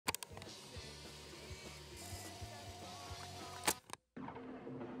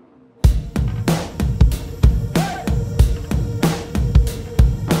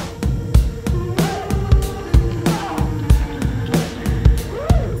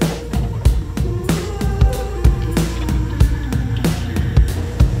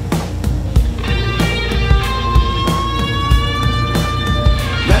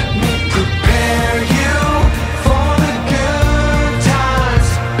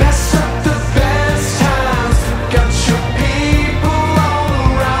Best of the best times, got your people all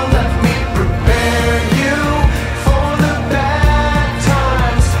around. Let me prepare you for the bad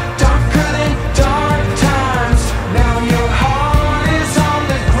times, darker than dark times. Now your heart is on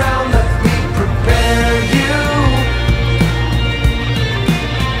the ground. Let me prepare you.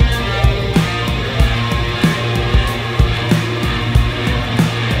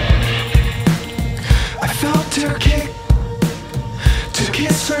 I felt her kick, took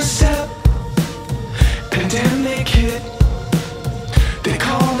his first step, pandemic hit, they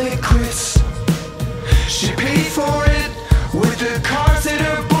call it quits. She paid for it with the cars that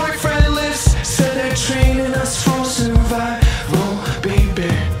her boyfriend lists. Said they're training us for survival,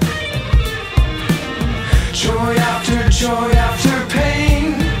 baby. Joy after joy after